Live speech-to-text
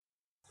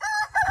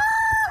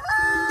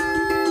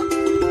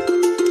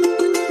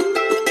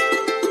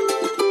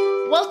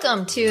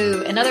Welcome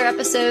to another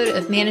episode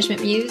of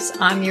Management Muse.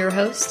 I'm your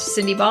host,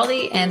 Cindy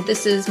Baldy, and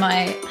this is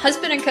my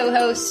husband and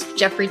co-host,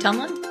 Jeffrey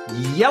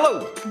Tumlin.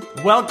 Yellow!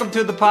 Welcome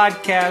to the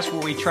podcast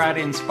where we try to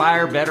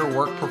inspire better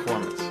work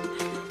performance.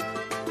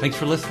 Thanks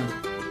for listening.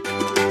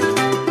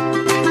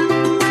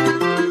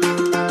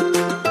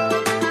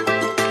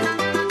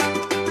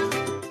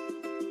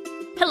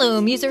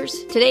 Hello,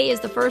 Musers. Today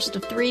is the first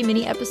of 3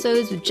 mini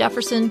episodes with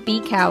Jefferson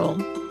B.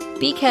 Howell.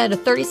 Beak had a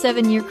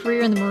 37-year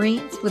career in the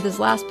Marines, with his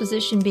last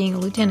position being a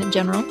lieutenant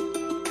general.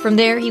 From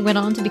there, he went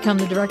on to become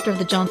the director of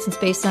the Johnson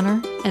Space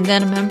Center, and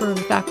then a member of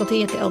the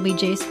faculty at the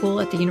LBJ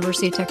School at the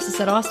University of Texas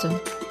at Austin,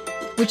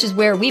 which is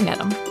where we met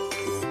him.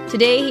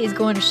 Today, he's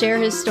going to share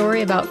his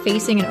story about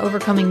facing and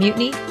overcoming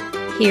mutiny.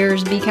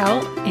 Here's Beak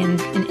Howell and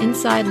an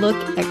inside look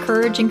at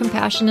courage and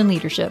compassion in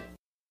leadership.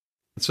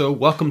 So,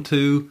 welcome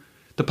to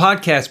the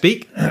podcast,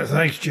 Beak.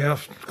 Thanks,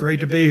 Jeff. Great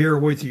to be here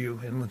with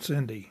you and with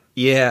Cindy.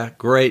 Yeah,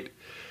 great.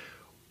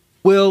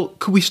 Well,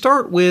 could we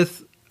start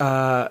with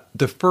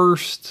the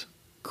first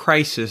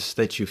crisis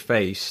that you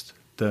faced,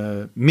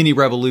 the mini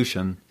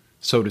revolution,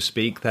 so to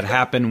speak, that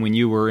happened when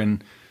you were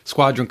in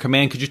Squadron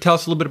Command? Could you tell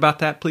us a little bit about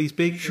that, please,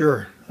 Big?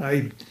 Sure.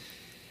 I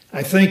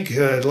think,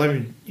 let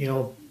me,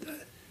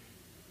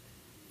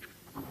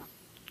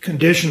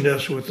 condition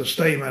this with the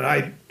statement,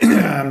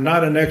 I'm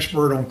not an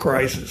expert on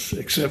crisis,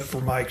 except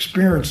for my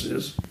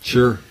experiences.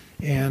 Sure.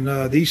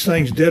 And these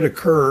things did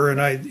occur,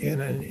 and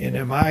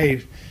in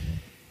my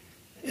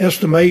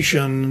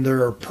estimation,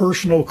 there are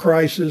personal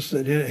crises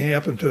that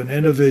happen to an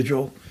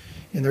individual,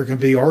 and there can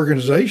be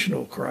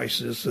organizational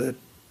crises that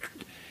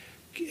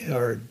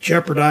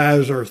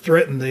jeopardize or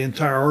threaten the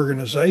entire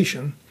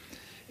organization.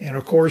 And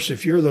of course,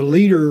 if you're the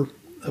leader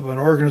of an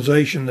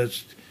organization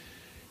that's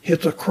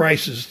hits a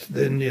crisis,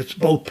 then it's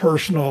both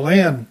personal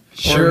and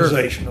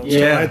organizational.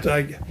 Yeah.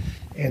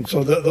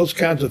 So those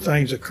kinds of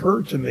things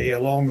occurred to me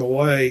along the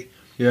way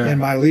in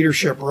my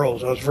leadership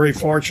roles. I was very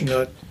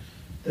fortunate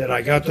that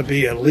I got to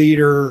be a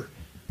leader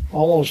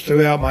almost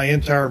throughout my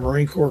entire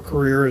Marine Corps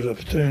career as a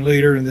platoon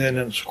leader and then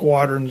in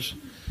squadrons.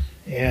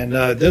 And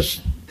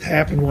this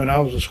happened when I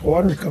was a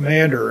squadron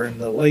commander in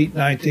the late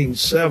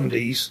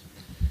 1970s.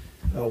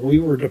 We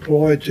were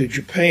deployed to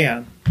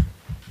Japan.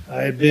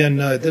 I had been,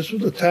 this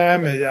was the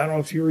time, I don't know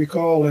if you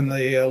recall, in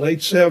the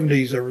late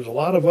 70s, there was a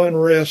lot of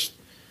unrest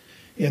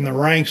in the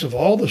ranks of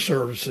all the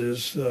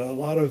services, a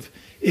lot of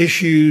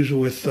issues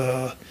with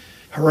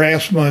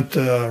harassment,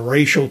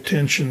 racial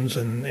tensions,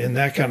 and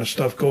that kind of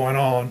stuff going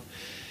on.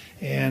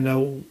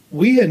 And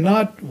we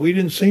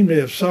didn't seem to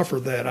have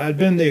suffered that. I'd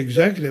been the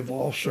executive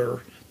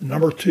officer,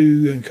 number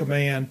 2 in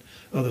command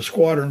of the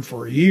squadron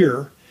for a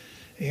year,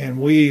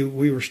 and we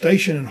were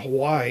stationed in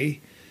Hawaii,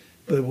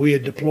 but we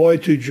had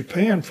deployed to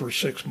Japan for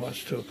 6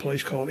 months to a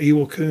place called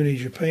Iwakuni,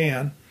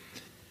 Japan.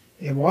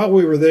 And while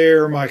we were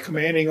there, my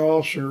commanding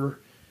officer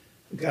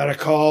got a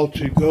call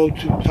to go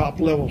to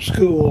top-level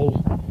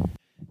school.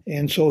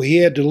 And so he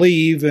had to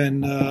leave,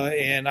 and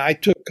I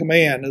took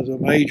command as a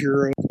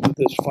major of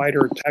this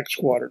fighter attack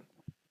squadron,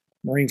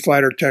 Marine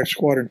Fighter Attack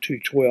Squadron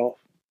 212.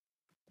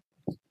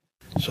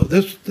 So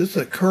this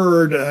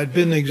occurred. I'd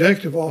been the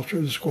executive officer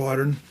of the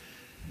squadron,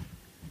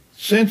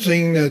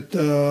 sensing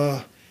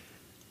that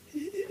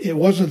it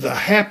wasn't the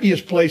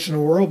happiest place in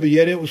the world, but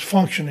yet it was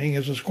functioning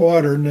as a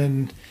squadron.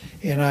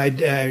 And I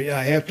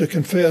have to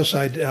confess,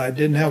 I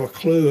didn't have a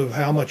clue of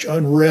how much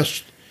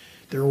unrest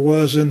there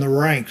was in the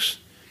ranks.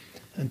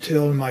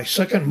 Until in my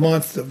second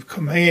month of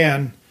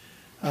command,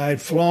 I had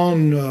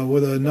flown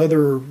with a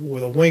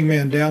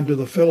wingman down to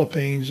the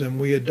Philippines, and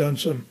we had done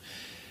some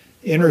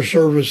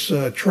inter-service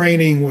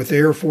training with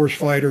Air Force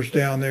fighters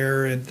down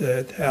there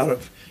out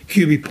of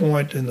Cuby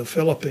Point in the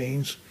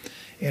Philippines.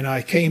 And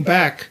I came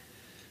back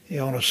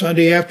on a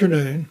Sunday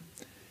afternoon,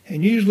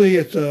 and usually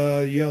it's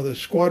the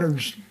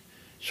squadron's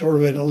sort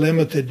of at a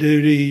limited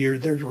duty.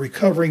 There's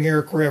recovering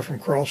aircraft from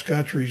cross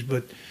countries,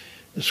 but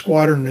the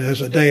squadron has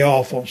a day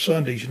off on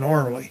Sundays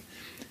normally.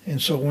 And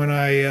so when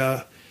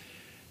I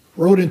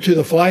rode into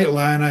the flight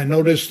line, I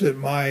noticed that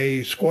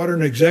my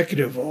squadron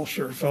executive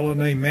officer, a fellow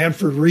named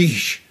Manfred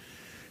Reich,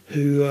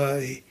 who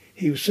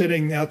he was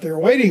sitting out there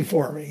waiting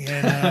for me.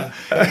 And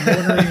I'm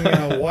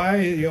wondering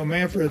why,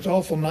 Manfred, it's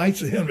awful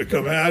nice of him to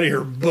come out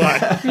here,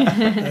 but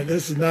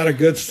this is not a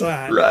good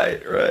sign.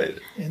 Right.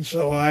 And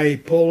so I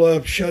pull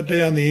up, shut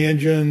down the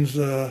engines,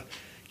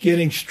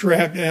 getting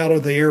strapped out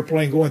of the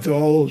airplane, going through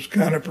all those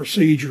kind of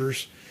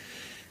procedures.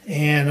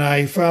 And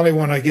I finally,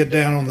 when I get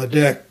down on the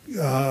deck,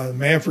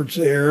 Manfred's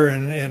there,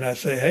 and I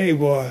say, "Hey,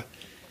 boy,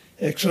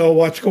 XO,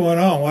 what's going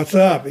on? What's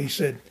up?" He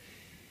said,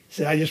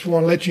 "I just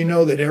want to let you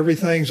know that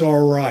everything's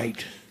all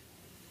right."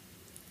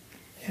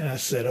 And I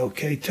said,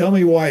 "Okay, tell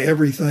me why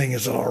everything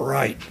is all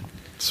right."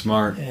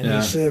 Smart. And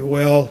he said,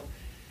 "Well,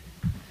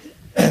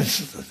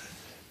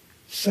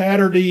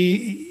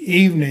 Saturday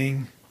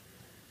evening,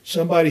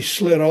 somebody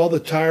slid all the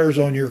tires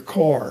on your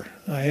car."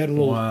 I had a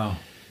little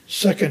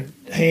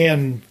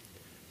second-hand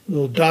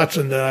little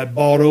Datsun that I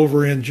bought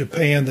over in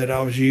Japan that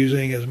I was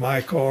using as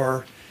my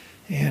car,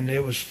 and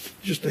it was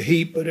just a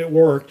heap, but it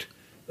worked.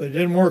 but it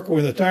didn't work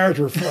when the tires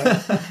were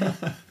flat.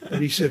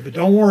 But he said, but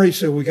don't worry. He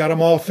said, we got them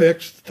all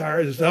fixed. The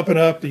tires is up and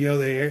up.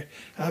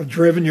 I've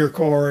driven your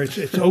car. It's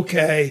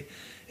okay.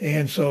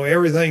 And so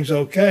everything's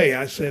okay.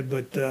 I said,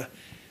 but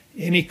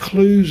any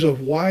clues of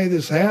why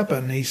this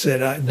happened? He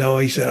said, no.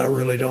 He said, I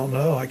really don't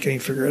know. I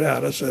can't figure it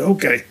out. I said,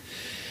 okay.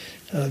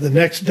 The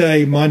next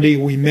day, Monday,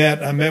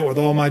 I met with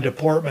all my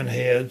department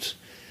heads,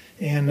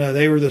 and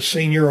they were the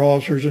senior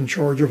officers in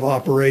charge of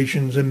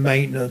operations and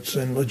maintenance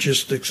and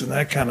logistics and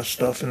that kind of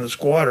stuff in the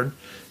squadron.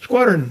 The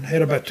squadron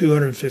had about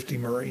 250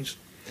 Marines.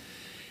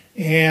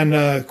 And,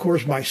 of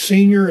course, my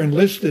senior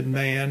enlisted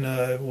man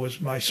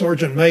was my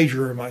sergeant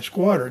major in my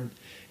squadron.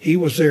 He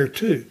was there,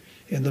 too,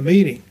 in the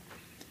meeting.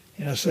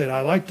 And I said,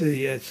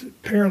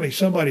 apparently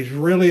somebody's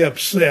really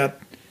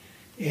upset,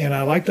 and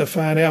I'd like to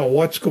find out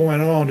what's going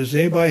on. Does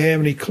anybody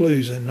have any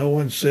clues? And no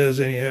one says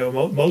any.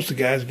 Most of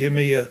the guys give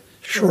me a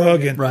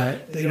shrug, and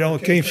they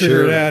can't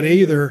figure it out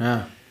either.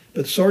 Yeah.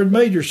 But the sergeant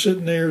major's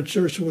sitting there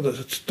with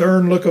a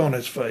stern look on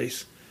his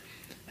face.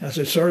 I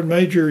said, Sergeant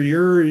Major,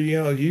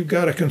 you've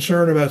got a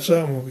concern about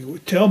something.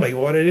 Tell me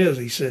what it is.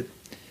 He said,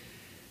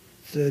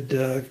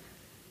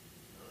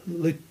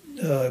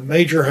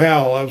 Major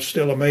Howell, I was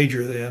still a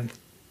major then,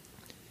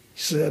 he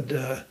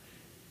said,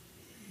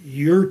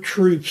 your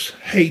troops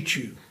hate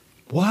you.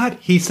 What?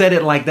 He said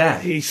it like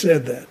that? He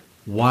said that.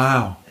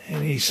 Wow.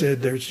 And he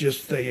said there's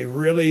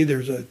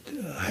a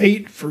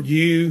hate for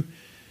you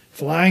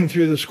flying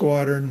through the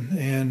squadron,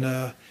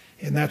 and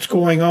that's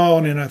going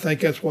on, and I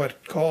think that's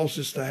what caused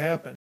this to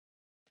happen.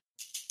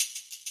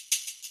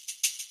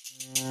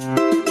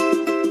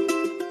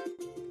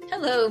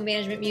 Hello,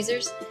 Management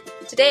Musers.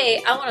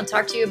 Today, I want to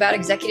talk to you about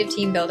executive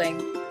team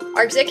building.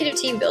 Our executive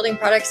team building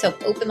products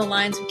help open the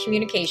lines of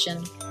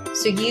communication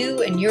so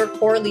you and your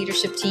core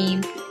leadership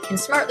team can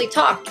smartly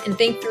talk and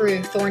think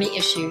through thorny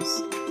issues.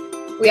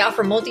 We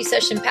offer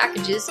multi-session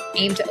packages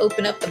aimed to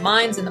open up the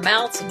minds and the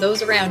mouths of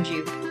those around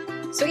you.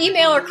 So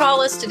email or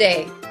call us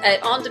today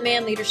at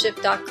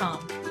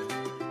ondemandleadership.com.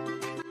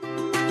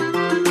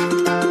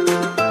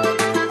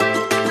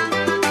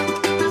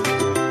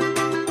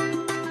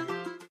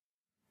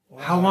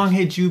 How long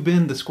had you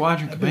been the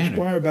squadron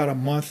commander? I've been about a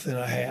month and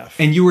a half.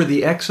 And you were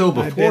the XO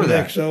before that? I've been the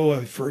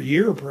XO for a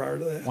year prior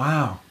to that.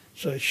 Wow.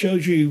 So it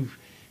shows you,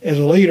 as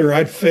a leader,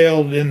 I'd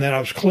failed in that I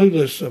was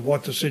clueless of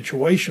what the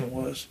situation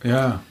was.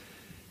 Yeah.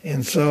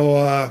 And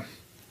so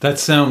that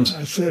sounds.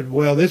 I said,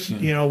 well,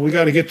 we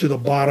got to get to the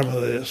bottom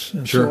of this.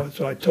 And sure.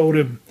 So I told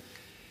him,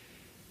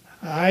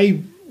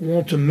 I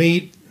want to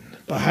meet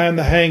behind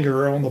the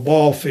hangar on the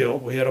ball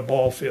field. We had a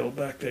ball field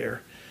back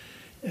there.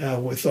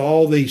 With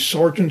all the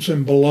sergeants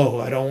and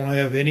below. I don't want to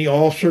have any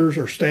officers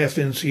or staff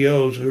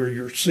NCOs who are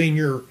your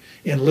senior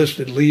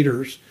enlisted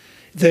leaders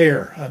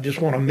there. I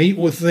just want to meet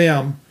with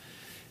them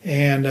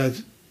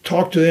and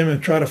talk to them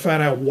and try to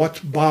find out what's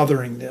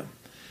bothering them.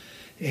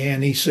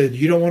 And he said,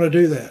 you don't want to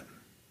do that.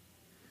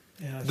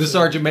 The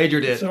Sergeant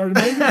Major did. Sergeant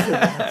Major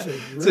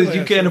said, really? Says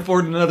you can't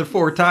afford another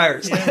 4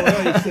 tires.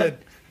 Yeah,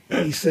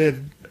 well, he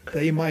said,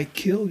 they might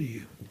kill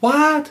you.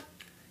 What?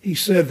 He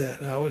said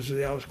that. I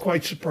was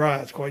quite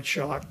surprised, quite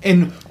shocked.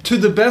 And to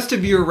the best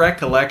of your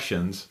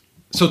recollections,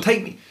 so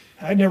take me.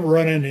 I'd never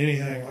run into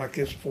anything like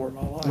this before in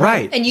my life.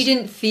 Right. And you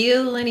didn't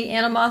feel any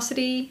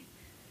animosity?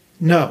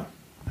 No,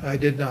 I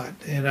did not.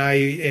 And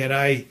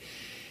I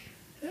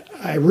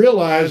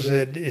realized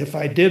that if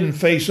I didn't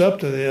face up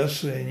to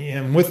this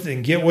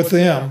and get with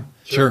them,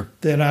 sure,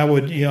 then I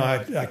would,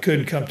 I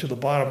couldn't come to the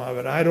bottom of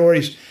it. I'd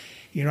always,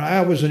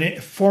 I was a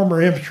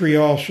former infantry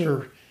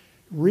officer.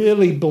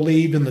 Really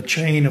believed in the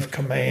chain of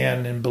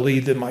command and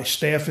believed that my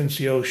staff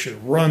NCO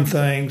should run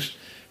things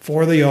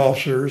for the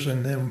officers.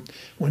 And then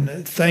when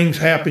things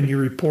happen, you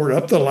report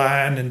up the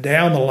line and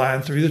down the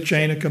line through the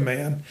chain of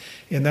command.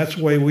 And that's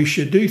the way we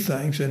should do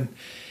things. And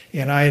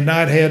I had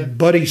not had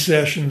buddy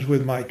sessions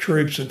with my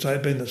troops since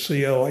I'd been the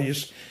CO. I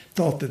just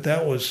thought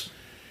that was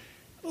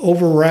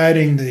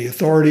overriding the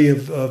authority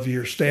of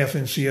your staff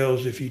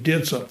NCOs if you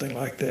did something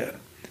like that.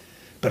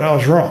 But I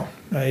was wrong.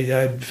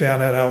 I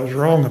found out I was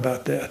wrong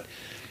about that.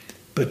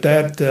 But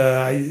that,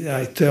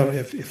 I tell them,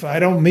 if I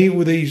don't meet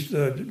with these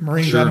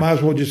Marines, sure, I might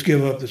as well just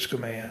give up this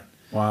command.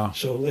 Wow.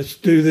 So let's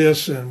do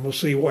this, and we'll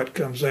see what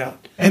comes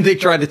out. And they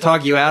tried to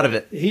talk you out of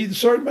it. The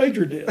Sergeant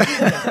Major did.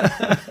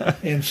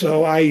 And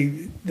so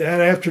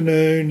that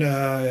afternoon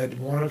at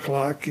 1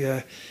 o'clock,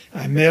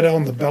 I met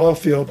on the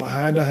battlefield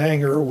behind the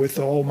hangar with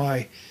all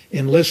my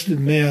enlisted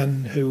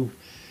men who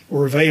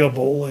were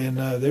available. And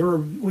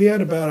we had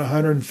about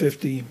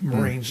 150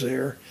 Marines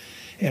there.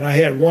 And I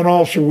had one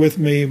officer with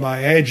me,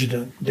 my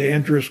adjutant,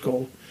 Dan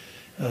Driscoll,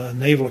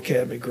 Naval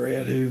Academy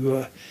grad,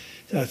 who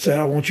I said,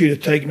 I want you to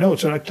take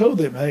notes. And I told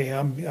them, hey,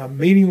 I'm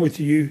meeting with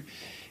you.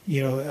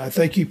 I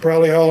think you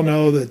probably all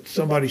know that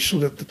somebody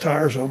slipped the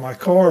tires on my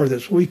car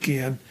this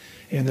weekend,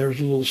 and there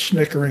was a little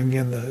snickering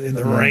in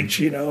the ranks,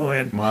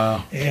 And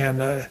wow.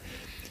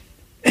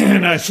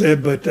 And I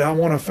said, but I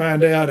want to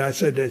find out. I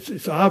said,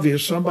 it's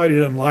obvious somebody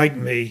doesn't like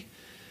me,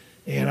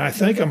 and I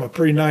think I'm a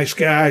pretty nice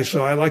guy,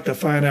 so I'd like to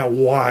find out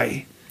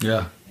why.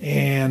 Yeah.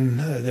 And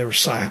there was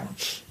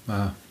silence.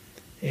 Wow.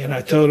 And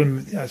I told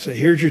him, I said,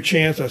 here's your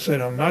chance. I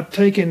said, I'm not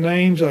taking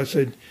names. I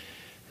said,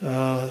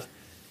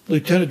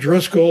 Lieutenant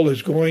Driscoll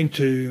is going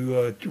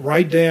to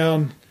write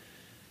down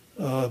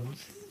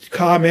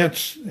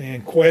comments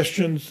and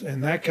questions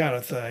and that kind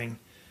of thing.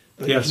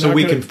 But so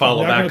we can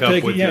follow back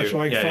up with you. Yeah, so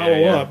I can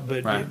follow up.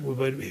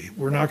 But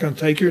we're not going to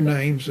take your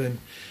names, and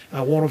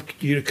I want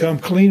you to come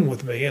clean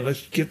with me, and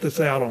let's get this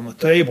out on the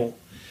table.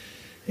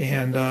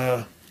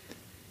 And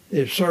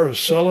it sort of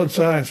sullen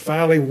silence.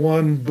 Finally,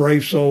 one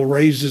brave soul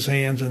raised his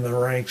hands in the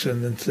ranks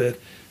and then said,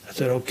 I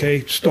said,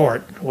 okay,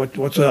 start.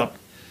 What's up?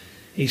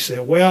 He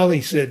said, well,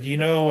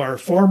 our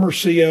former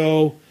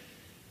CO,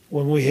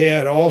 when we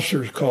had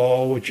officers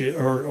call,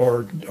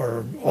 or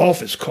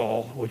office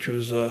call, which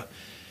was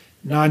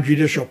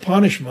non-judicial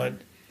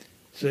punishment,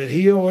 said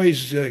he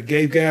always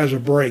gave guys a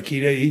break.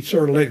 He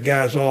sort of let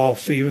guys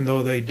off even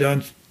though they'd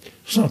done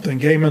something,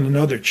 gave them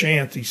another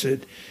chance. He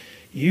said,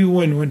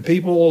 when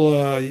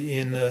people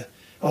in the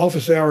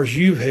office hours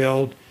you've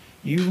held,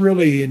 you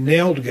really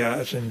nailed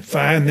guys and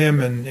fined them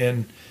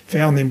and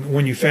found them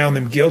when you found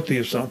them guilty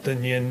of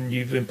something, and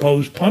you've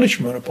imposed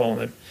punishment upon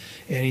them.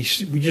 And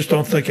we just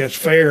don't think that's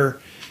fair,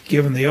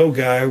 given the old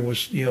guy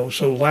was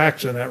so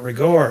lax in that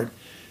regard.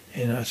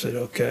 And I said,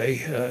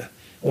 okay,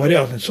 what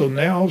else? And so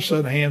now all of a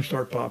sudden hands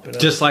start popping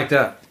up. Just like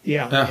that.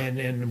 Yeah.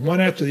 And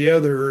one after the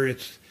other,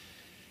 it's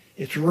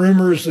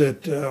rumors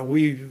that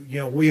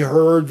we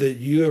heard that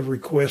you have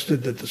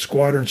requested that the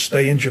squadron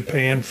stay in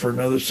Japan for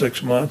another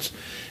 6 months,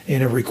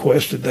 and have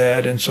requested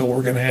that, and so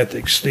we're going to have to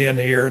extend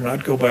here and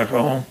not go back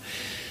home.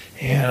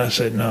 And I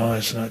said, no,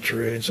 that's not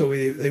true. And so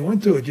they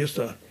went through just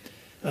a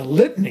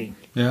litany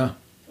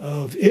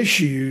of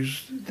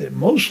issues that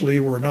mostly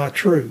were not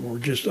true, were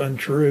just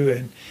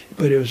untrue.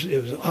 But it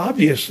was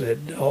obvious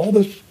that all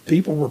the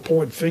people were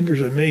pointing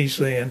fingers at me,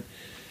 saying,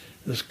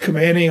 this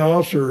commanding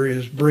officer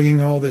is bringing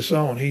all this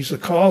on. He's the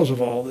cause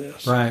of all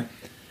this. Right.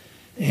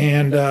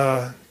 And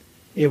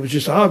it was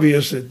just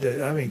obvious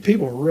that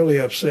people were really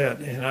upset.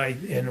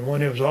 And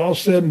when it was all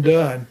said and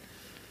done,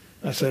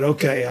 I said,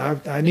 okay,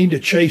 I need to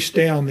chase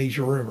down these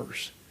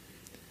rumors.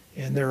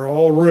 And they're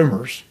all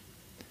rumors.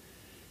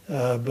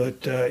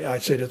 But I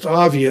said, it's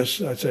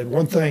obvious. I said,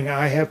 one thing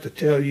I have to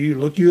tell you,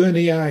 look you in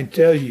the eye and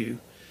tell you,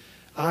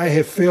 I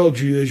have failed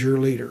you as your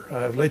leader.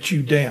 I've let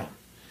you down.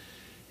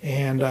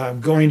 And I'm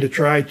going to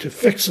try to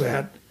fix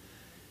that,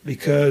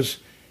 because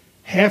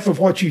half of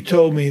what you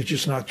told me is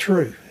just not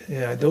true.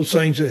 Those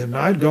things that have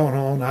not gone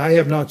on, I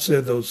have not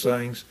said those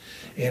things.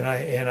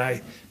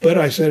 But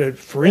I said it,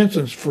 for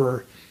instance,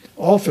 for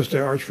office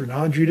hours, for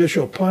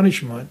non-judicial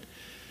punishment,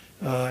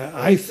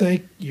 I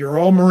think you're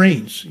all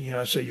Marines.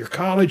 I said you're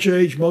college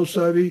age, most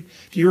of you.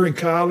 If you're in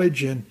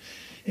college and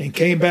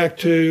came back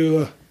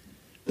to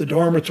the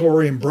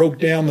dormitory and broke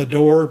down the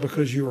door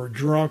because you were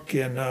drunk,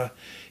 and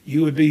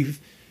you would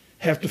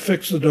have to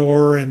fix the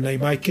door, and they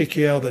might kick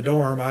you out of the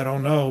dorm. I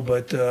don't know,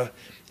 but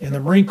in the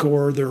Marine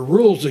Corps, there are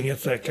rules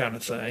against that kind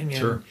of thing.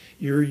 And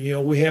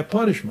sure. We have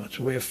punishments,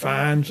 we have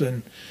fines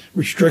and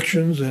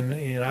restrictions,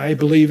 and I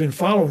believe in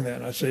following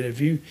that. I said,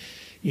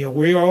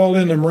 we're all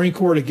in the Marine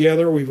Corps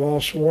together. We've all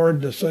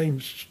sworn the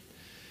same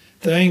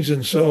things,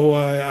 and so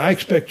I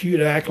expect you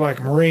to act like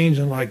Marines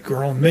and like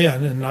grown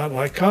men, and not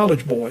like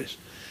college boys.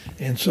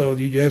 And so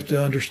you have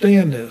to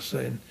understand this,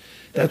 and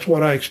that's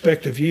what I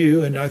expect of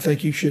you, and I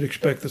think you should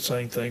expect the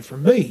same thing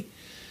from me.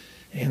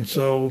 And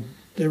so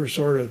there were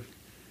sort of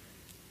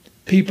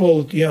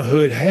people, who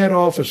had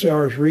office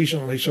hours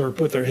recently sort of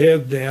put their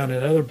heads down,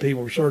 and other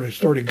people sort of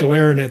started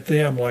glaring at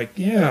them like,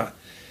 I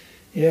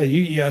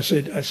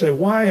said,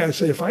 why? I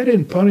said, if I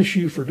didn't punish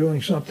you for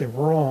doing something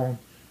wrong,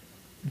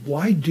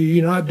 why do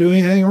you not do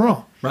anything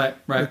wrong? Right.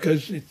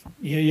 Because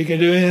you can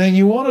do anything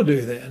you want to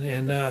do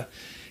then.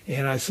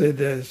 And I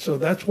said, so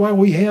that's why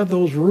we have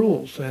those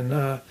rules,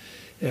 and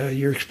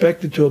you're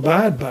expected to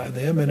abide by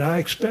them, and I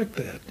expect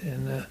that.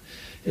 And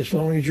as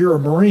long as you're a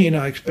Marine,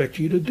 I expect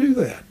you to do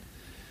that.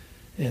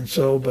 And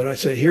so, but I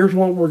said, here's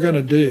what we're going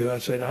to do. I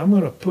said, I'm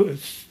going to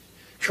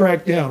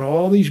track down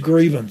all these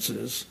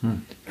grievances,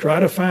 try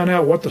to find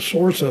out what the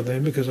source of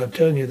them, because I'm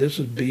telling you, this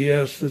is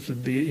BS. This is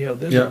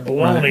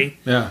baloney. Right.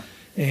 Yeah.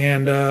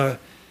 And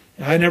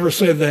I never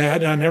said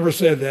that.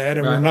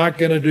 And we're not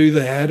going to do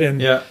that. And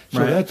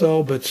that's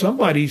all. But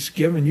somebody's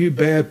giving you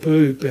bad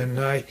poop, and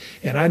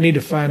I need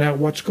to find out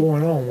what's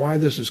going on, why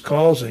this is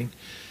causing.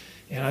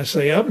 And I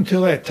say, up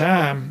until that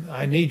time,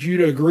 I need you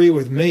to agree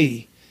with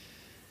me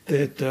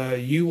that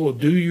you will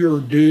do your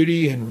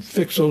duty and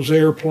fix those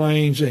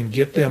airplanes and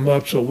get them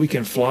up so we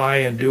can fly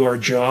and do our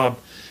job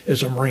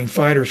as a Marine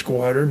Fighter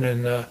Squadron.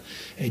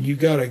 And you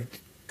got to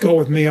go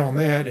with me on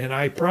that. And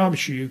I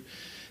promise you,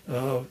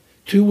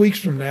 2 weeks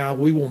from now,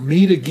 we will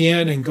meet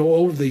again and go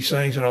over these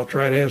things, and I'll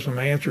try to have some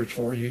answers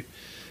for you.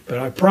 But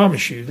I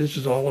promise you, this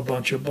is all a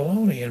bunch of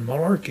baloney and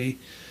malarkey.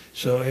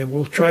 And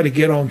we'll try to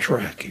get on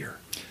track here.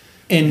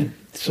 And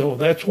so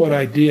that's what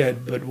I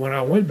did. But when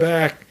I went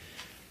back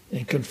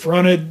and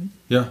confronted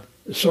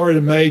the the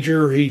sergeant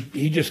major, he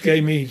just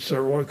gave me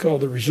sort of what I call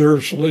the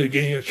reserve salute,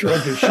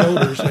 shrugged his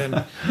shoulders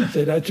and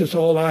said, that's just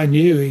all I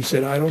knew. He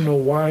said, I don't know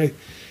why,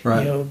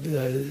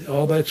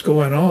 all that's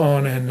going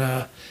on.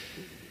 And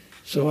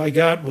so I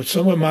got with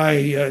some of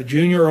my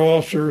junior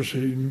officers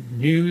who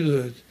knew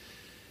the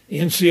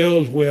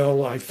NCOs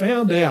well. I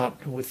found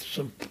out with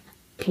some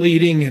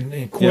pleading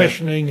and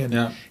questioning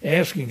and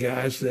asking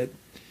guys that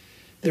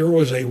there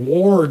was a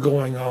war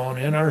going on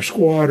in our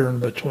squadron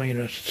between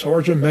a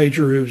sergeant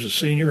major who was a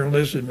senior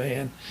enlisted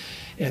man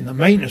and the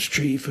maintenance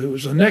chief who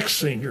was the next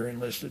senior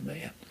enlisted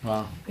man.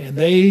 Wow. And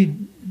they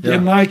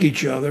didn't like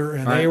each other,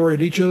 and they were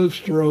at each other's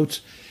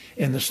throats,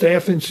 and the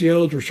staff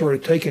NCOs were sort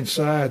of taking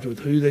sides with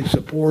who they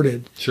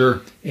supported.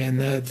 Sure.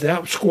 And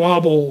that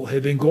squabble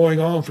had been going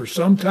on for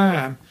some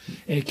time,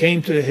 and it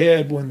came to a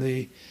head when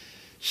the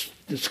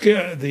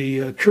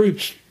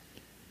troops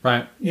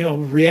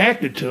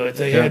reacted to it.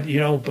 They had,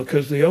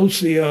 because the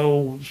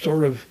OCO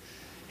sort of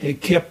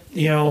had kept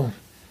the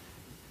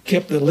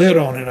lid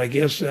on it, I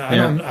guess.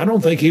 I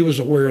don't think he was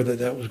aware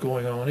that was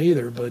going on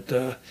either, but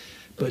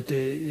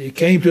it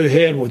came to a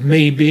head with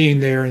me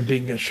being there and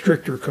being a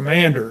stricter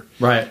commander,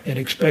 right, and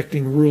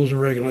expecting rules and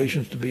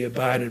regulations to be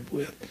abided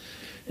with.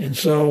 And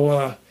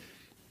so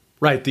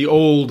right, the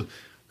old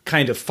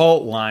kind of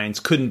fault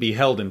lines couldn't be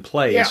held in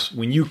place.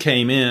 When you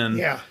came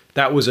in,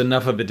 that was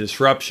enough of a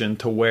disruption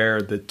to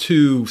where the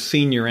two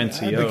senior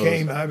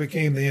NCOs... I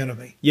became the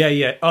enemy.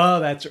 Yeah.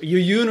 Oh, you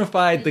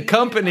unified the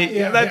company.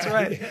 That's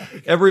right. Yeah.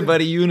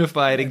 Everybody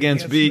unified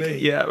against Beak. Me.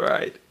 Yeah,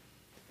 right.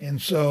 And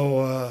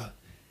so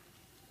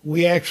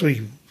we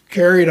actually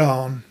carried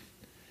on,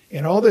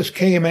 and all this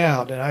came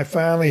out, and I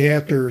finally,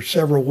 after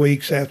several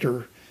weeks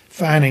after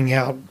finding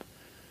out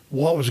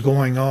what was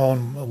going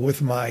on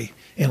with my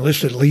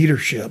enlisted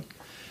leadership,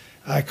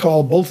 I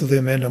called both of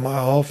them into my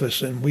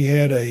office, and we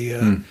had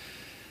a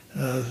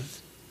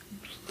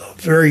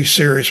very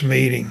serious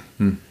meeting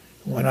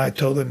when I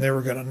told them they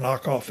were going to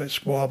knock off that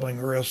squabbling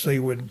or else they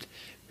would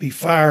be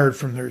fired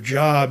from their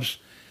jobs.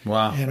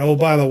 Wow. And, oh,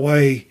 by the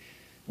way,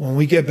 when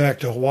we get back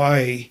to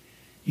Hawaii,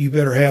 you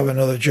better have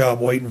another job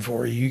waiting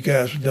for you. You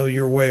guys know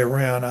your way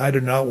around. I do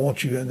not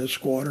want you in this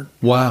squadron.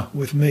 Wow.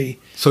 With me.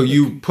 So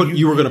you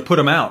were going to put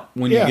them out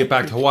when you get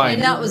back to Hawaii.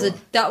 And that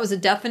was a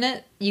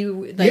definite.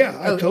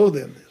 I told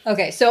them this.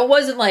 Okay, so it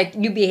wasn't like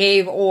you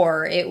behave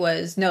or it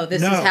was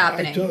this is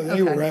happening.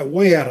 They were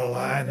way out of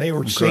line. They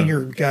were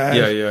senior guys.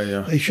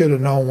 Yeah. They should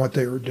have known what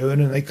they were doing,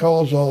 and they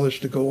caused all this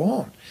to go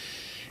on.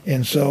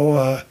 And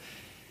so.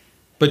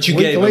 But a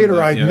week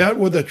later, I met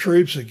with the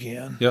troops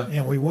again,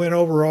 and we went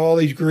over all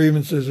these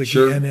grievances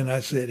again, and I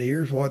said,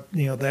 here's what,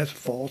 that's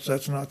false.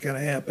 That's not going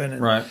to happen.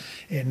 And,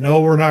 and no,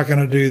 we're not going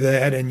to do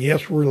that. And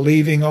yes, we're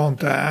leaving on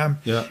time,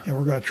 and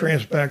we're going to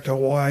transfer back to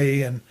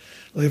Hawaii and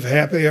live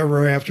happily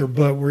ever after,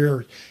 but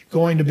we're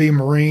going to be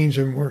Marines,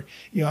 and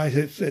I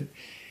said,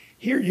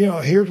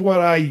 here's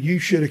what you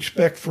should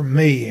expect from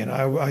me. And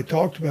I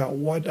talked about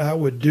what I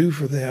would do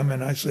for them,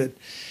 and I said,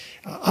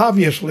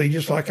 obviously,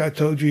 just like I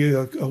told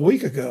you a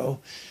week ago,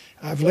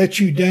 I've let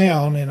you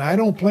down, and I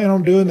don't plan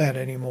on doing that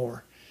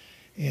anymore.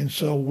 And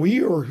so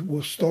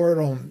we'll start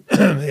on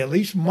at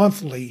least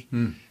monthly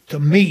to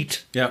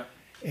meet. Yeah.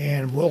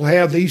 And we'll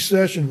have these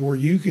sessions where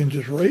you can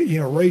just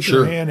raise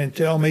your hand and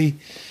tell me,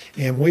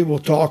 and we will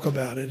talk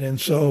about it. And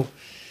so,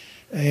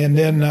 and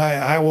then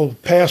I will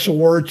pass a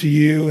word to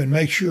you and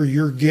make sure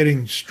you're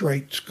getting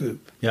straight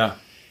scoop. Yeah.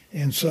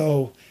 And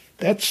so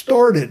that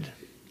started.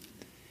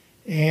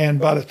 And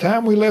by the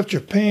time we left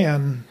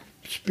Japan,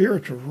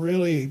 spirits were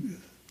really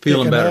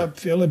feeling better.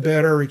 Feeling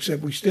better,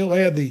 except we still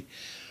had the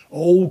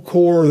old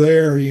core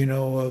there,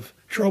 of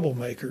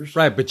troublemakers.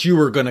 Right, but you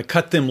were going to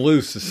cut them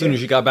loose as soon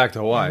as you got back to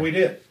Hawaii. And we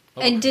did.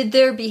 And did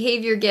their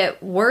behavior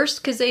get worse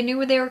because they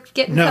knew they were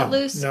getting cut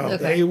loose? No,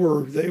 they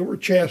were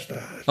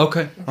chastised.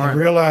 Okay, all right. They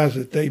realized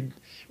that they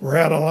were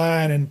out of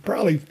line and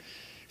probably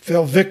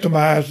felt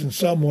victimized in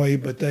some way,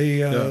 but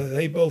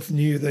they both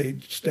knew they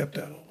stepped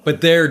out of line.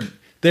 But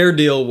their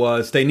deal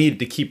was they needed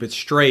to keep it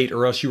straight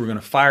or else you were going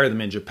to fire them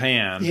in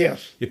Japan.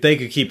 Yes. If they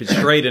could keep it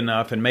straight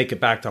enough and make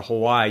it back to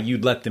Hawaii,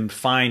 you'd let them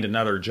find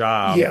another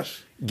job.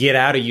 Yes. Get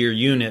out of your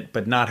unit,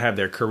 but not have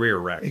their career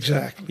wrecked.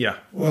 Exactly. Yeah.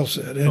 Well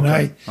said. And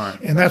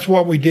and that's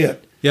what we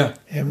did. Yeah.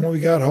 And when we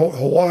got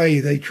Hawaii,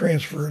 they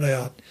transferred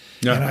out.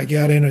 Yeah. And I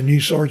got in a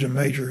new sergeant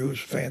major who was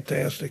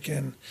fantastic.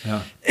 And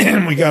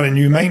we got a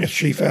new maintenance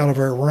chief out of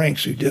our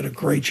ranks who did a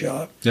great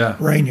job. Yeah.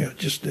 Raina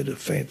just did a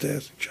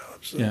fantastic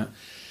job. So. Yeah.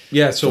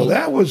 Yeah. So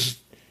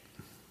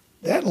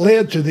that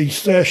led to these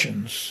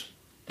sessions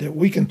that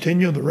we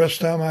continued the rest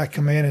of the time I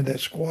commanded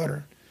that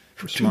squadron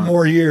for 2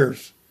 more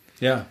years.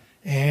 Yeah.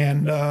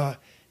 And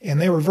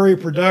they were very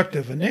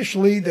productive.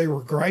 Initially, they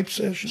were gripe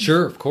sessions.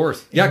 Sure, of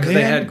course. Yeah, because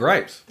they had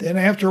gripes. Then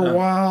after a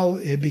while,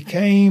 it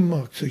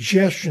became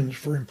suggestions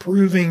for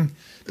improving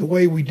the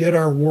way we did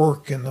our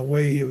work and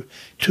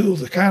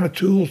the kind of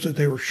tools that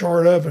they were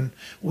short of. And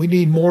we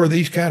need more of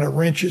these kind of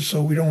wrenches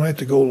so we don't have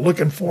to go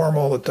looking for them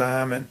all the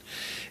time.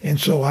 And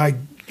so I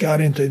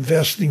got into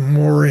investing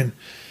more in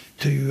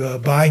to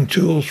buying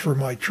tools for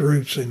my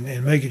troops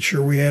and making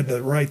sure we had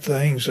the right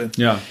things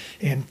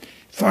and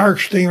fire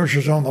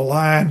extinguishers on the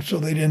line so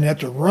they didn't have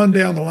to run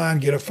down the line,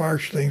 get a fire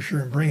extinguisher,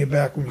 and bring it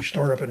back when you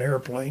start up an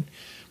airplane.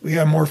 We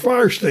have more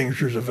fire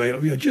extinguishers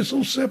available. Just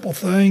those simple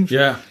things.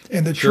 Yeah.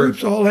 And the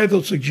troops all had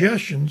those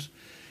suggestions,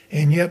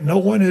 and yet no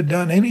one had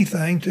done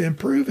anything to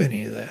improve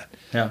any of that.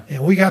 Yeah.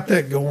 And we got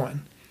that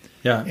going.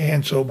 Yeah.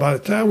 And so by the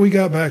time we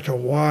got back to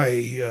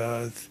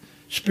Hawaii,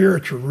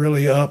 spirits were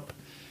really up.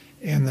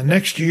 And the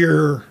next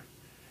year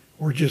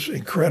were just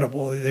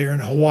incredible. They're in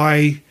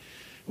Hawaii.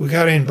 We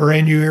got in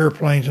brand new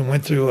airplanes and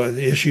went through an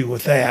issue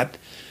with that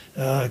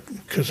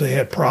because they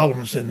had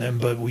problems in them.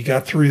 But we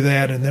got through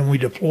that, and then we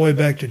deployed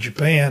back to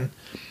Japan.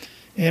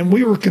 And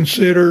we were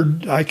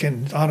considered, I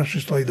can honestly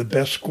say, the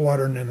best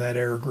squadron in that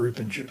air group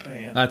in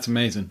Japan. That's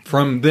amazing.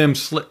 From them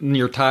slitting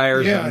your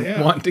tires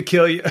and wanting to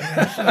kill you.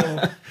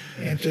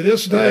 And to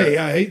this day,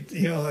 I hate,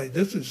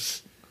 this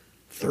is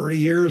 30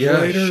 years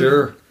later. Yeah,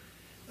 sure.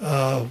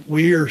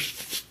 We are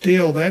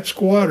still, that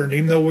squadron,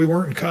 even though we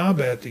weren't in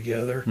combat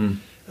together,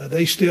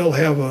 they still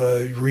have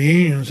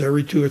reunions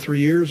every 2 or 3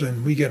 years,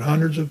 and we get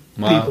hundreds of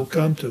people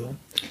come to them.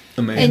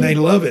 Amazing. And they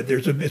love it.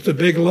 It's a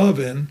big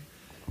love-in,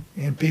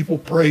 and people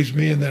praise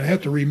me, and then I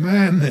have to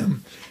remind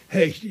them,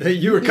 hey,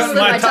 you were cutting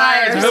my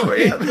tires.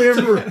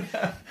 Remember.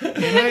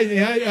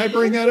 And I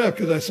bring that up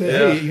because I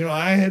say, hey,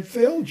 I had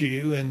failed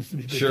you, and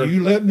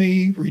you let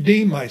me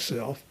redeem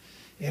myself,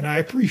 and I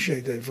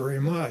appreciate that very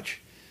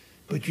much.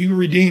 But you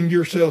redeemed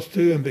yourselves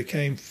too and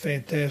became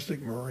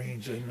fantastic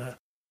Marines. And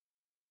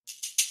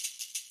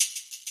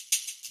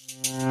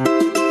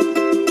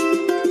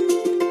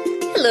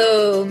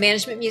Hello,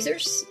 management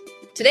musers.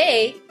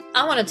 Today,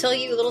 I want to tell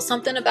you a little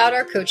something about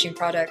our coaching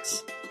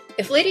products.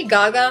 If Lady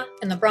Gaga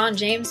and LeBron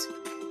James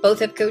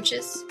both have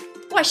coaches,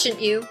 why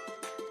shouldn't you?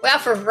 We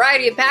offer a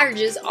variety of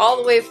packages, all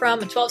the way from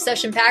a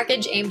 12-session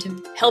package aimed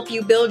to help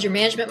you build your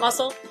management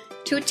muscle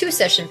to a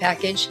 2-session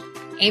package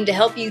aimed to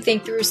help you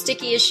think through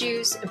sticky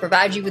issues and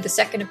provide you with a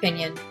second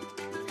opinion.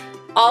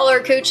 All our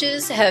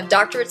coaches have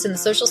doctorates in the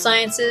social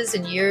sciences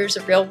and years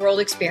of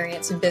real-world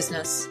experience in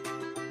business.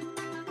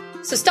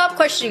 So stop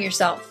questioning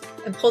yourself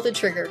and pull the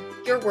trigger.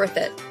 You're worth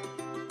it.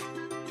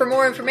 For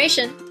more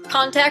information,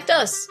 contact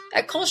us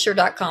at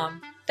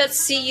culsure.com.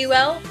 That's CULSURE.com.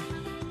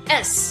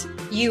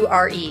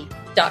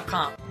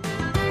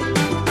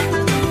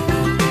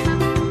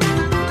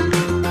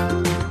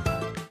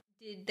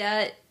 Did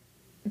that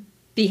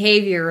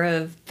behavior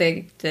of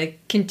the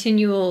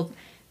continual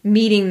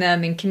meeting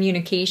them and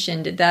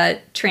communication, did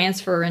that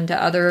transfer into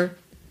other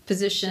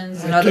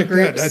positions and other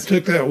groups? I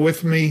took that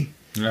with me.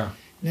 Yeah.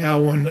 Now,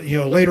 when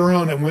later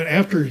on,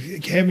 after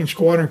having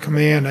squadron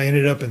command, I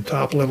ended up in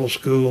top level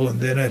school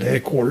and then at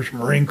headquarters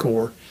Marine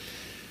Corps.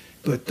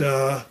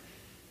 But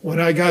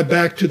when I got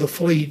back to the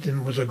fleet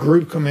and was a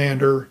group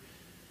commander,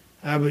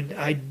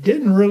 I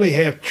didn't really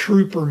have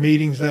trooper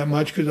meetings that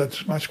much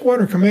because my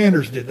squadron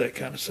commanders did that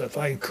kind of stuff.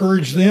 I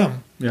encouraged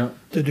them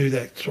to do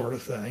that sort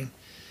of thing.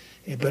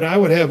 But I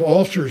would have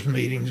officers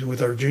meetings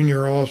with our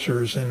junior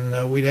officers,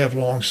 and we'd have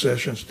long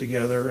sessions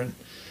together and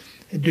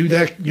do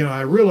that.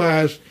 I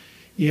realized,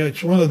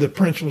 it's one of the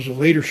principles of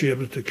leadership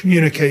is to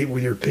communicate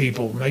with your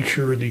people, make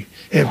sure that you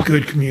have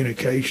good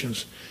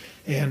communications.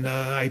 And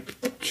I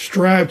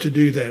strive to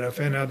do that. I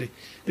found out that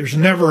there's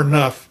never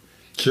enough.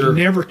 Sure.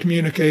 You never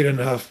communicate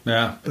enough,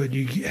 but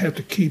you have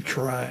to keep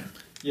trying.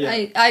 Yeah.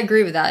 I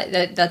agree with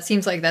that. That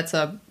seems like that's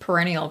a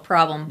perennial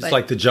problem. It's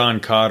like the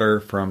John Cotter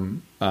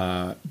from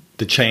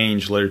the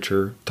change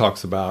literature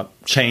talks about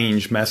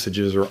change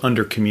messages are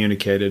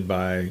under-communicated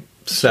by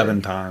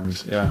 7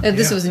 times.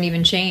 This wasn't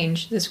even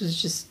change. This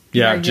was just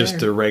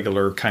just a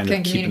regular kind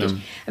of keeping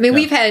them. I mean,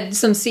 we've had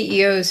some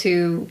CEOs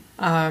who,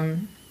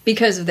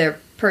 because of their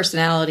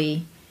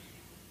personality,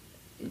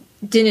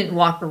 didn't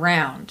walk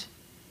around.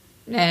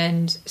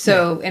 And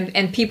so,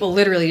 and people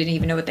literally didn't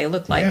even know what they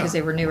looked like because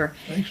they were newer.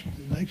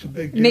 Makes a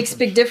big difference. Makes a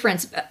big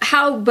difference.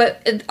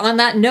 But on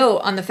that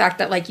note, on the fact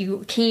that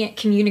you can't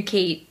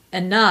communicate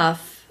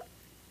enough,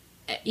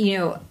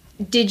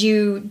 did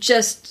you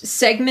just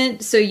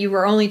segment so you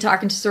were only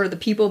talking to sort of the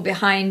people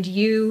behind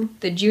you,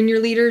 the junior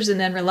leaders, and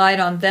then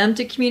relied on them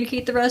to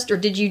communicate the rest? Or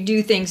did you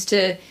do things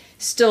to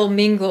still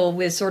mingle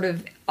with sort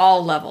of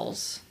all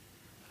levels?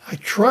 I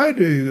try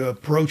to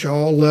approach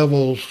all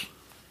levels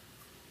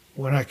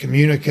when I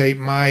communicate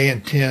my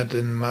intent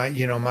and my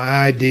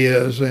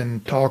ideas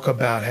and talk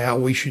about how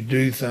we should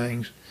do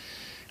things.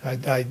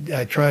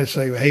 I try to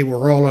say, hey,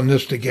 we're all in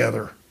this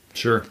together.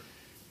 Sure.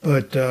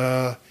 But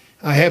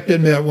I have to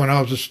admit, when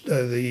I was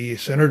the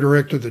center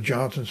director of the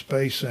Johnson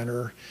Space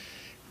Center,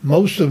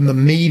 most of the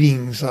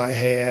meetings I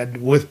had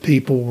with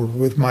people were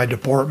with my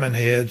department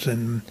heads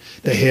and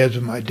the heads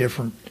of my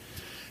different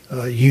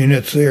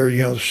units there,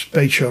 the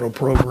space shuttle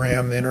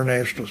program, the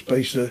International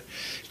Space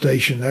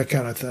Station, that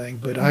kind of thing.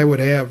 But I would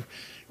have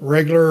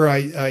regular,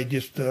 I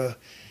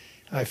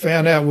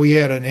found out we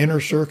had an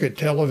inter-circuit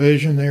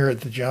television there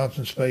at the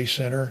Johnson Space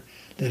Center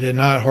that had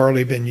not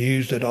hardly been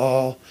used at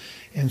all.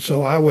 And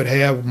so I would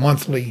have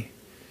monthly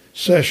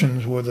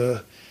sessions with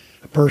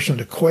a person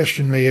to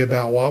question me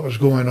about what was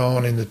going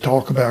on and to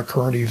talk about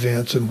current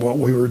events and what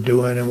we were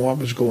doing and what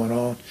was going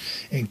on,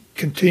 and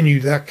continue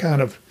that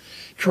kind of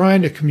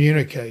trying to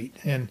communicate.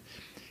 And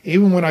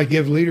even when I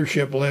give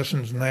leadership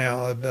lessons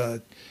now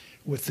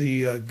with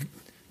the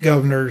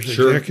governor's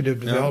executive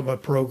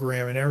development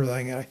program and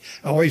everything, I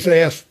always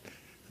ask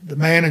the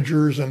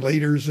managers and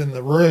leaders in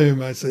the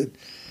room, I said,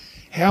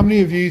 how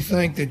many of you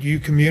think that you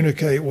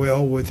communicate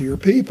well with your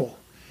people?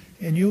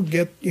 And you'll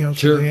get, some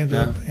hands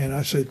up. And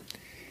I said,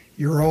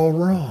 you're all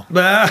wrong.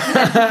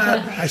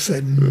 I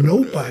said,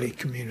 nobody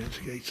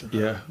communicates enough.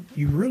 Yeah.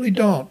 You really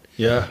don't.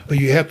 Yeah. But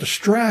you have to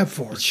strive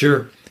for it.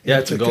 Sure. Yeah,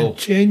 it's a goal.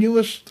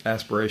 Continuous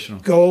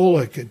aspirational goal,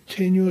 a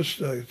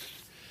continuous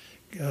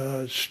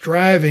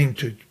striving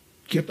to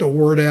get the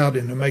word out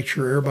and to make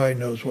sure everybody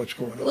knows what's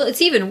going on. Well,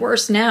 it's even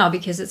worse now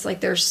because it's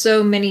like there's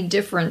so many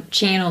different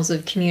channels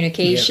of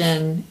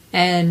communication.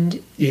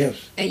 And, I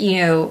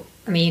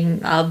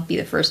mean, I'll be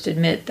the first to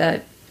admit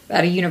that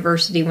at a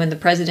university when the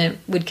president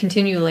would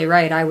continually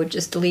write, I would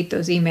just delete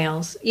those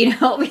emails,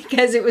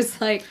 because it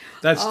was like...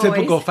 That's always,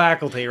 typical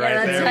faculty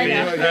right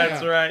there.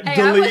 That's right.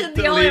 Hey, I wasn't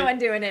the only one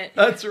doing it.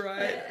 That's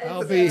right.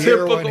 I'll be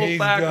typical here when he's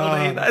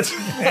faculty. gone. That's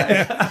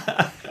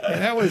right.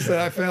 And that was,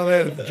 I found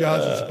that at the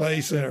Johnson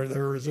Space Center.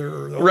 There was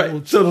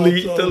old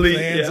delete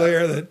fans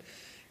there that,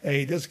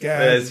 hey, this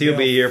guy... Yes, he'll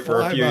be here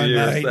for a few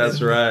years.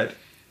 That's right.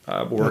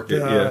 I've worked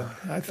it,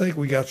 I think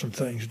we got some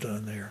things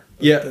done there.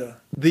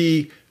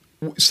 But,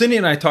 Cindy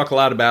and I talk a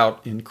lot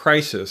about in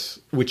Crisis,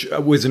 which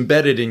was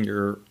embedded in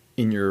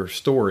your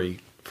story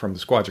from the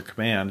Squadron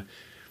Command.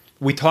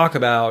 We talk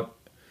about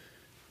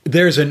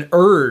there's an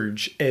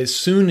urge as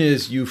soon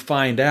as you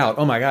find out,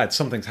 oh my God,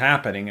 something's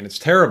happening and it's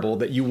terrible,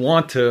 that you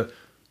want to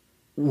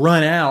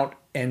run out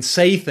and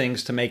say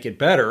things to make it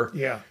better.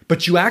 Yeah.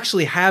 But you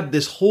actually have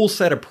this whole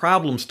set of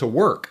problems to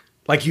work.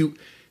 You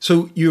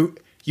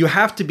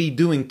have to be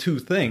doing two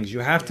things. You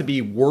have to be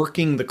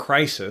working the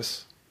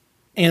crisis,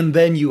 and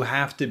then you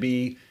have to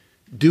be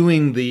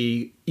doing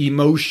the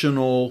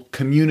emotional,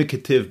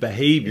 communicative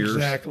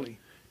behaviors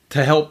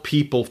to help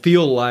people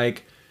feel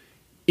like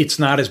it's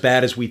not as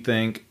bad as we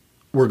think.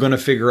 We're going to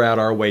figure out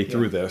our way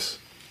through this.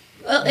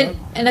 Well,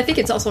 and I think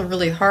it's also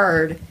really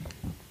hard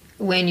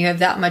when you have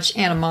that much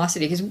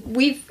animosity, because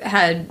we've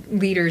had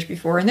leaders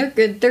before, and they're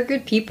good. They're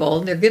good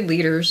people. They're good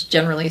leaders,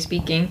 generally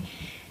speaking.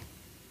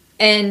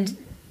 And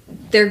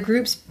their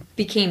groups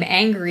became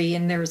angry,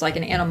 and there was like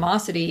an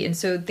animosity, and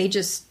so they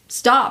just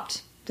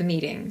stopped the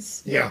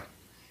meetings. Yeah,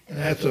 and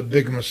that's a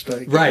big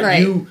mistake.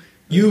 Right.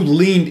 You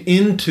leaned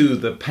into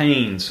the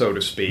pain, so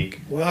to speak.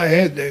 Well, I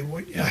had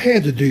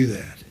to do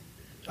that.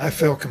 I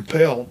felt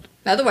compelled.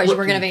 Otherwise, you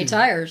weren't going to have any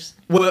tires.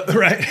 Well,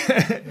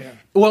 right.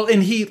 Well,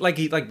 and he, like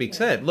Beak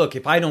said, look,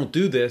 if I don't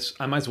do this,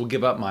 I might as well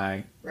give up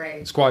my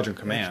Squadron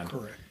Command. That's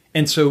correct.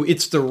 And so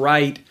it's the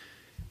right,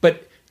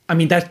 but I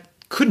mean, that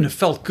couldn't have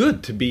felt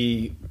good to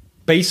be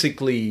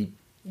basically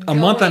a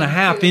month and a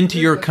half into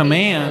your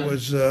command. It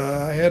was,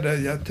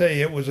 I tell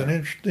you, it was an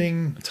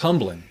interesting. It's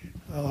humbling.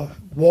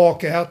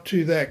 Walk out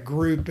to that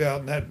group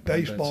out in that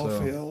baseball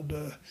field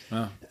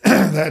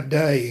that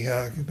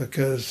day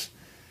because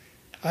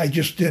I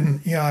just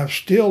didn't, I was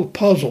still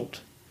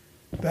puzzled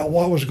about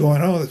what was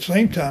going on. At the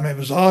same time, it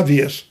was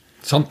obvious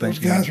those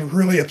guys were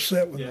really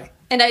upset with me.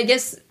 And I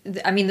guess,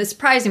 the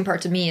surprising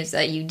part to me is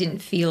that you didn't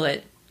feel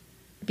it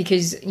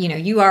because,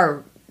 you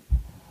are,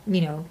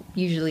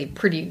 usually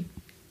pretty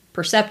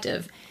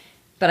perceptive.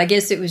 But I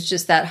guess it was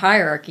just that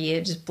hierarchy.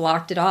 It just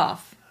blocked it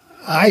off.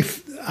 I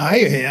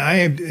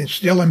am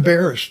still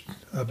embarrassed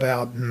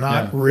about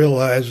not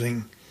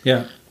realizing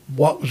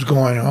what was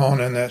going on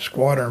in that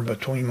squadron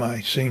between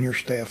my senior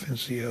staff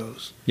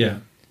NCOs. Yeah.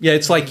 Yeah,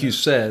 it's like you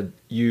said,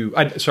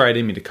 sorry, I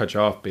didn't mean to cut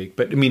you off, Beak,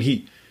 but I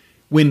mean,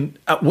 when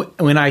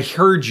I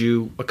heard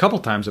you a couple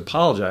times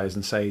apologize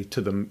and say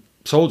to the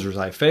soldiers,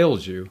 I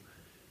failed you,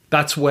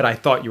 that's what I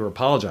thought you were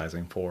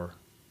apologizing for.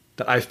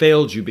 That I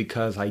failed you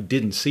because I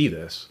didn't see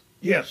this.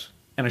 Yes.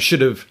 And I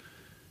should have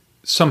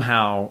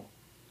somehow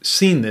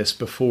seen this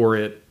before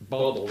it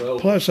bubbled over.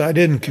 Plus, I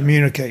didn't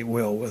communicate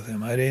well with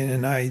him. I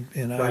didn't, I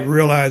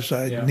realized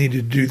I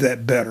needed to do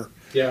that better.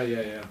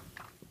 Yeah.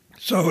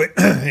 So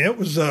it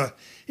was a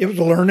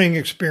learning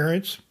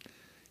experience.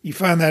 You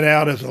find that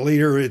out as a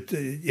leader.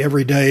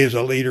 Every day as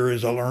a leader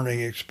is a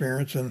learning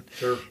experience, and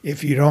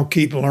if you don't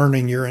keep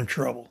learning, you're in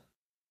trouble.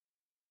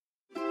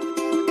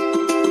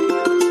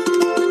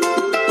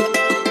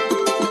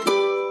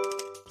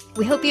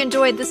 We hope you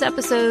enjoyed this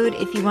episode.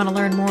 If you want to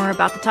learn more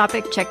about the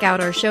topic, check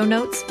out our show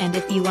notes. And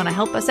if you want to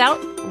help us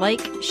out,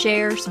 like,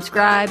 share,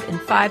 subscribe,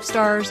 and 5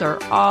 stars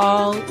are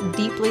all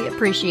deeply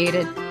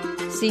appreciated.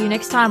 See you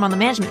next time on The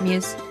Management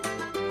Muse.